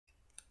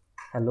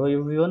Hello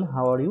everyone,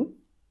 how are you?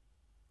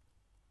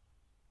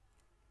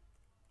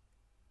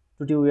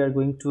 Today we are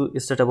going to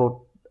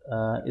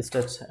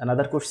start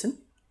another question.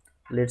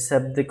 Let's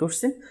have the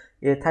question.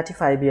 A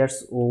 35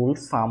 years old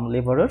farm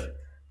laborer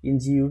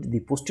injured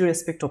the posterior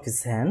aspect of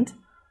his hand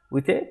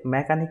with a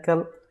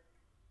mechanical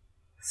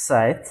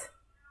scythe.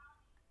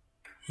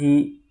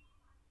 He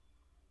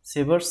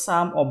severed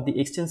some of the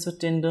extensor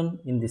tendon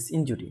in this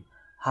injury.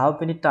 How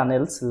many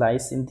tunnels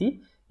lies in the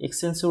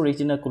extensor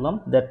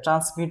retinaculum that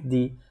transmit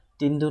the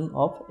tendon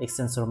of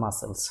extensor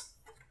muscles?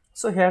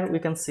 So here we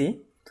can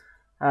see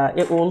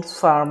a old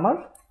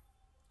farmer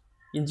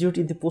injured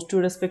in the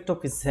posterior aspect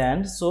of his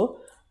hand. So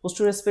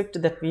posterior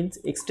aspect, that means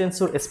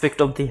extensor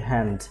aspect of the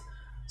hand.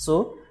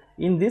 So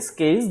in this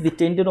case the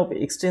tendon of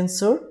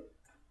extensor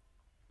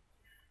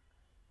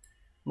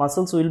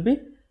muscles will be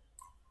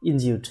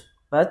injured,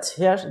 but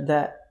here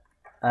the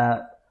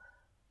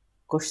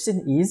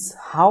question is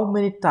how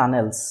many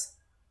tunnels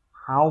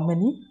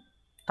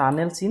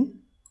in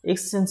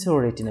extensor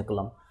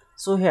retinaculum.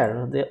 So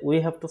here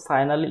we have to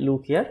finally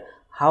look here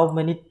how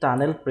many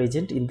tunnel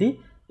present in the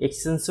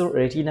extensor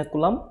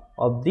retinaculum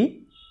of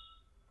the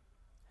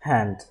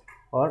hand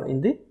or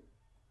in the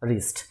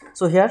wrist.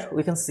 So here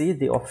we can see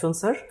the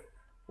options are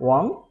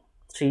 1,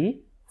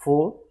 3,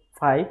 4,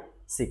 5,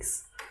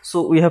 6.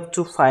 So we have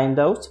to find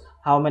out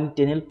how many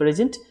tunnel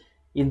present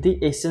in the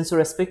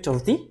extensor aspect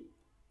of the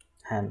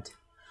hand.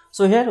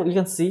 So here we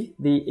can see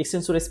the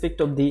extensor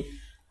aspect of the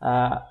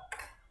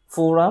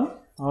forearm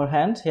or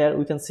hand. Here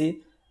we can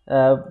see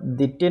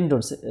the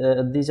tendons.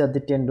 These are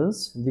the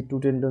tendons, the two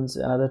tendons,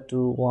 another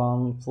two,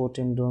 1, 4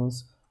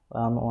 tendons,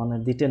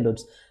 1 the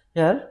tendons.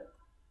 Here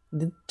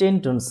the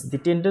tendons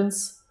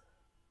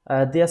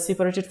they are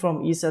separated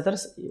from each other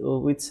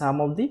with some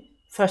of the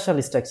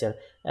fascial structure,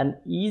 and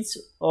each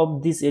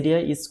of this area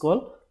is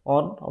called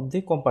one of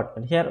the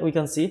compartment. Here we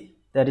can see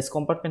there is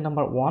compartment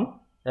number 1,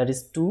 that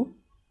is 2,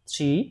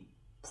 3,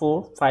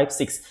 4, 5,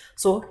 6.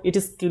 So it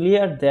is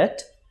clear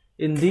that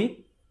in the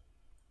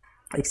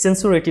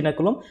extensor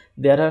retinaculum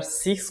there are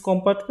 6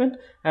 compartments,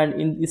 and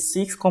in these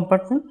 6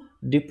 compartments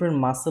different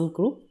muscle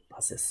group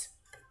passes.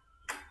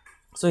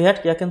 So here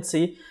you can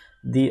see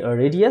the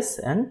radius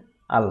and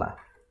ulna.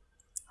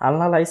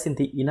 Ulna lies in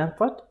the inner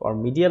part or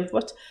medial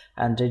part,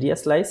 and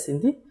radius lies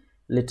in the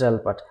lateral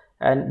part,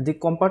 and the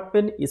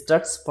compartment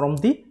starts from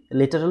the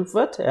lateral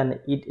part and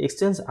it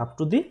extends up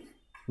to the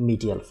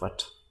medial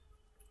part.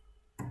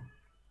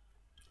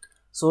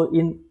 So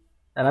in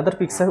another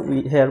picture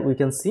here we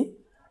can see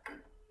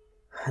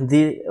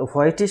the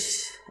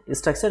whitish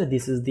structure.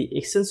 This is the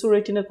extensor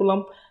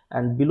retinaculum,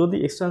 and below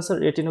the extensor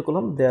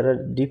retinaculum there are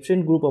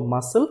different group of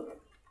muscle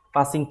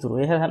passing through.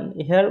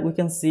 Here we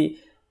can see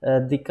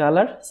the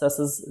color, such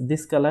as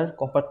this color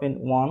compartment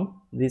 1,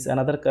 this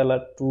another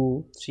color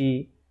 2,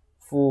 3,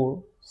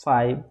 4,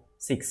 5,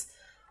 6.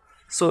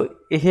 So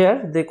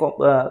here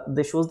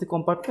they shows the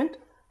compartment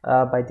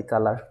by the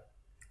color.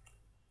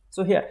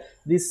 So here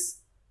this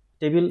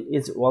table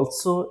is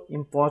also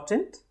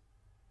important.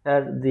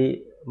 Here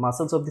the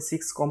muscles of the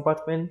 6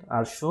 compartment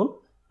are shown.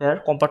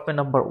 Here compartment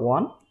number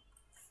 1,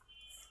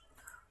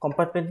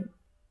 compartment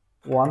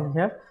 1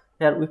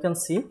 here we can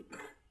see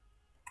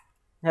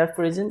here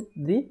present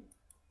the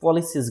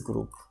pollicis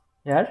group.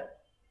 Here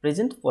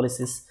present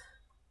pollicis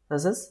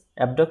such as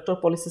abductor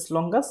pollicis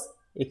longus,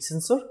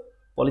 extensor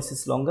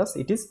pollicis longus.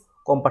 It is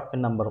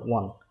compartment number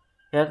 1.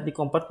 Here the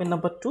compartment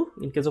number 2,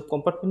 in case of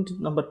compartment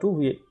number 2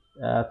 we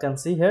can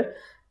see here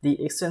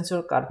the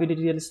extensor carpi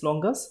radialis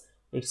longus,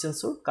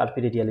 extensor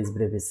carpi radialis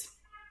brevis.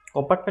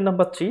 Compartment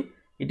number 3,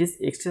 it is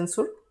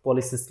extensor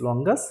pollicis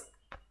longus.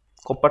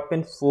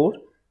 Compartment 4,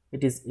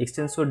 it is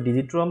extensor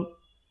digitorum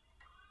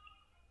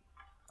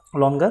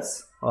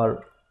longus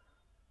or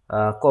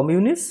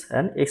communis,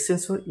 and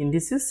extensor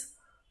indicis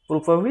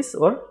pulporis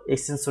or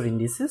extensor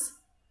indicis.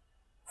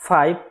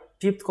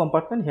 5th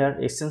compartment here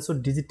extensor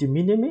digiti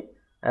minimi,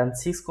 and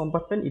 6th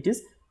compartment it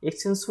is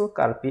extensor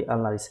carpi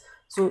ulnaris.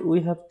 So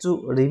we have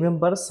to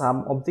remember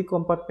some of the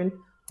compartment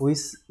which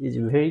is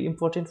very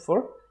important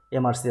for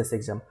MRCS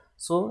exam.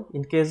 So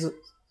in case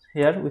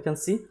here we can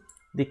see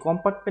the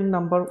compartment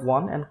number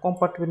 1 and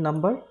compartment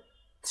number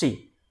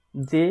 3,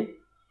 they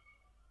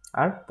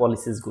are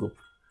pollicis group.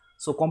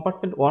 So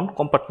compartment 1,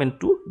 compartment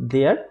 2,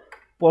 they are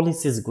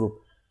pollicis group.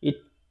 It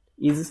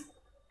is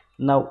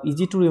now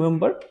easy to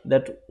remember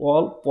that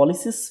all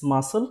pollicis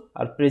muscle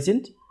are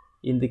present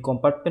in the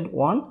compartment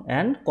 1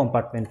 and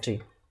compartment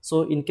 3.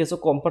 So in case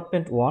of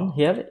compartment 1,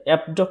 here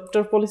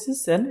abductor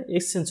pollicis and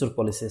extensor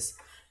pollicis,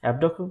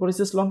 abductor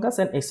pollicis longus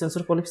and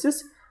extensor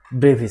pollicis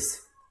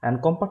brevis.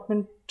 And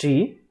compartment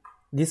 3,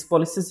 this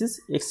pollicis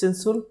is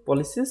extensor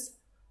pollicis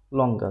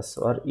longus,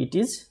 or it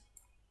is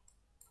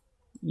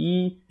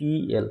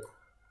EPL.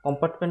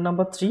 Compartment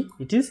number 3,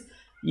 it is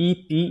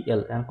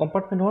EPL, and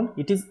compartment 1,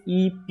 it is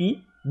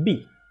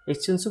EPB,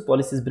 extensor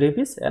pollicis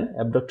brevis and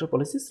abductor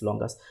pollicis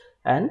longus.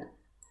 And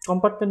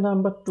compartment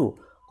number 2,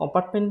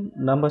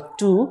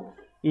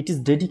 it is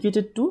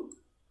dedicated to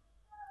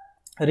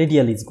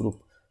radialis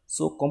group.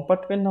 So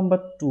compartment number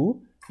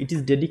 2, it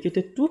is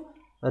dedicated to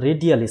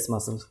radialis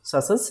muscles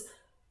such as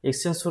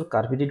extensor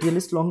carpi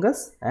radialis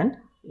longus and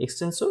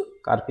extensor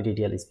carpi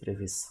radialis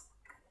brevis.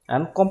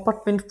 And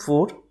compartment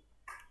 4,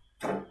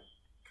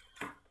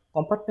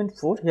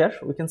 here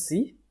we can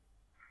see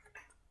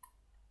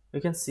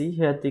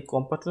here the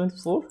compartment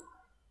 4.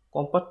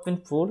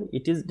 Compartment 4,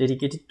 it is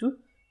dedicated to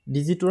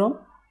digitorum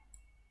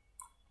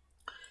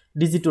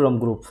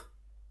group,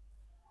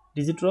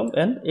 digitorum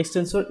and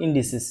extensor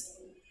indices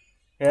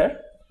here.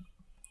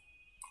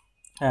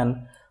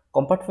 And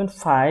compartment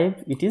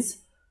 5, it is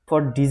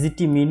for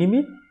digiti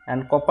minimi,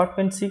 and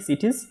compartment 6,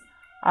 it is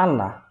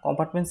ulna.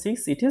 Compartment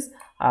 6, it is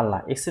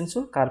ulna,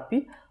 extensor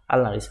carpi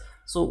ulnaris.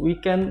 So we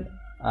can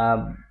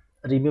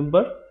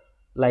remember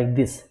like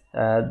this,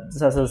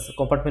 such as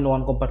compartment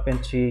 1,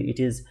 compartment 3, it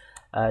is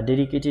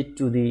dedicated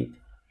to the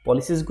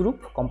pollicis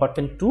group.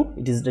 Compartment 2,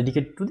 it is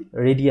dedicated to the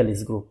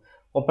radialis group.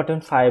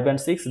 Compartment 5 and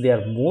 6, they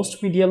are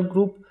most medial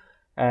group,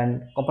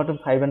 and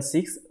compartment 5 and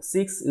 6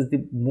 is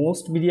the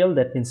most medial,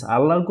 that means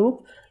ulnar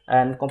group,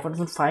 and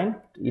compartment 5,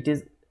 it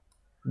is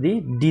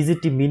the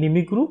digiti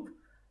minimi group,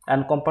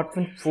 and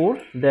compartment 4,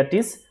 that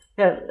is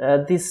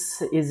here.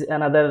 This is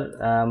another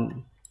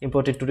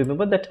important to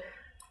remember, that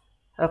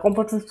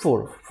compartment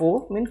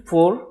 4 means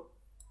 4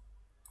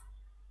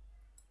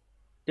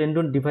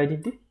 tendon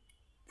divided into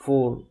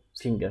 4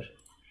 finger.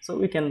 So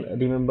we can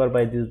remember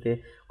by this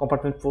the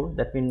compartment 4,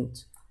 that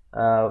means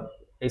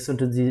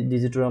extensor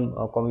digitorum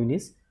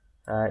communis,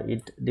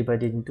 it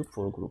divided into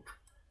 4 group.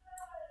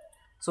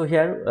 So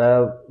here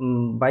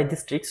by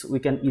these tricks we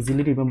can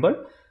easily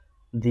remember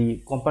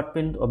the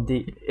compartment of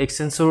the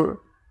extensor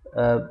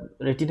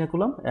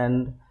retinaculum,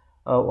 and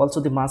also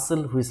the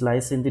muscle which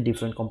lies in the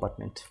different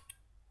compartment.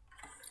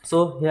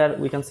 So here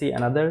we can see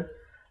another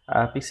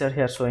picture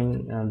here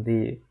showing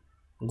the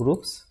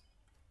groups.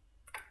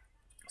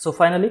 So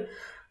finally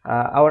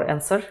our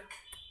answer,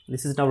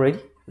 this is now ready,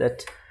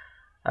 that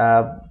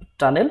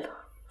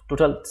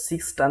total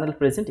 6 tunnel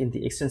present in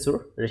the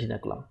extensor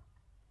retinaculum.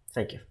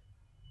 Thank you.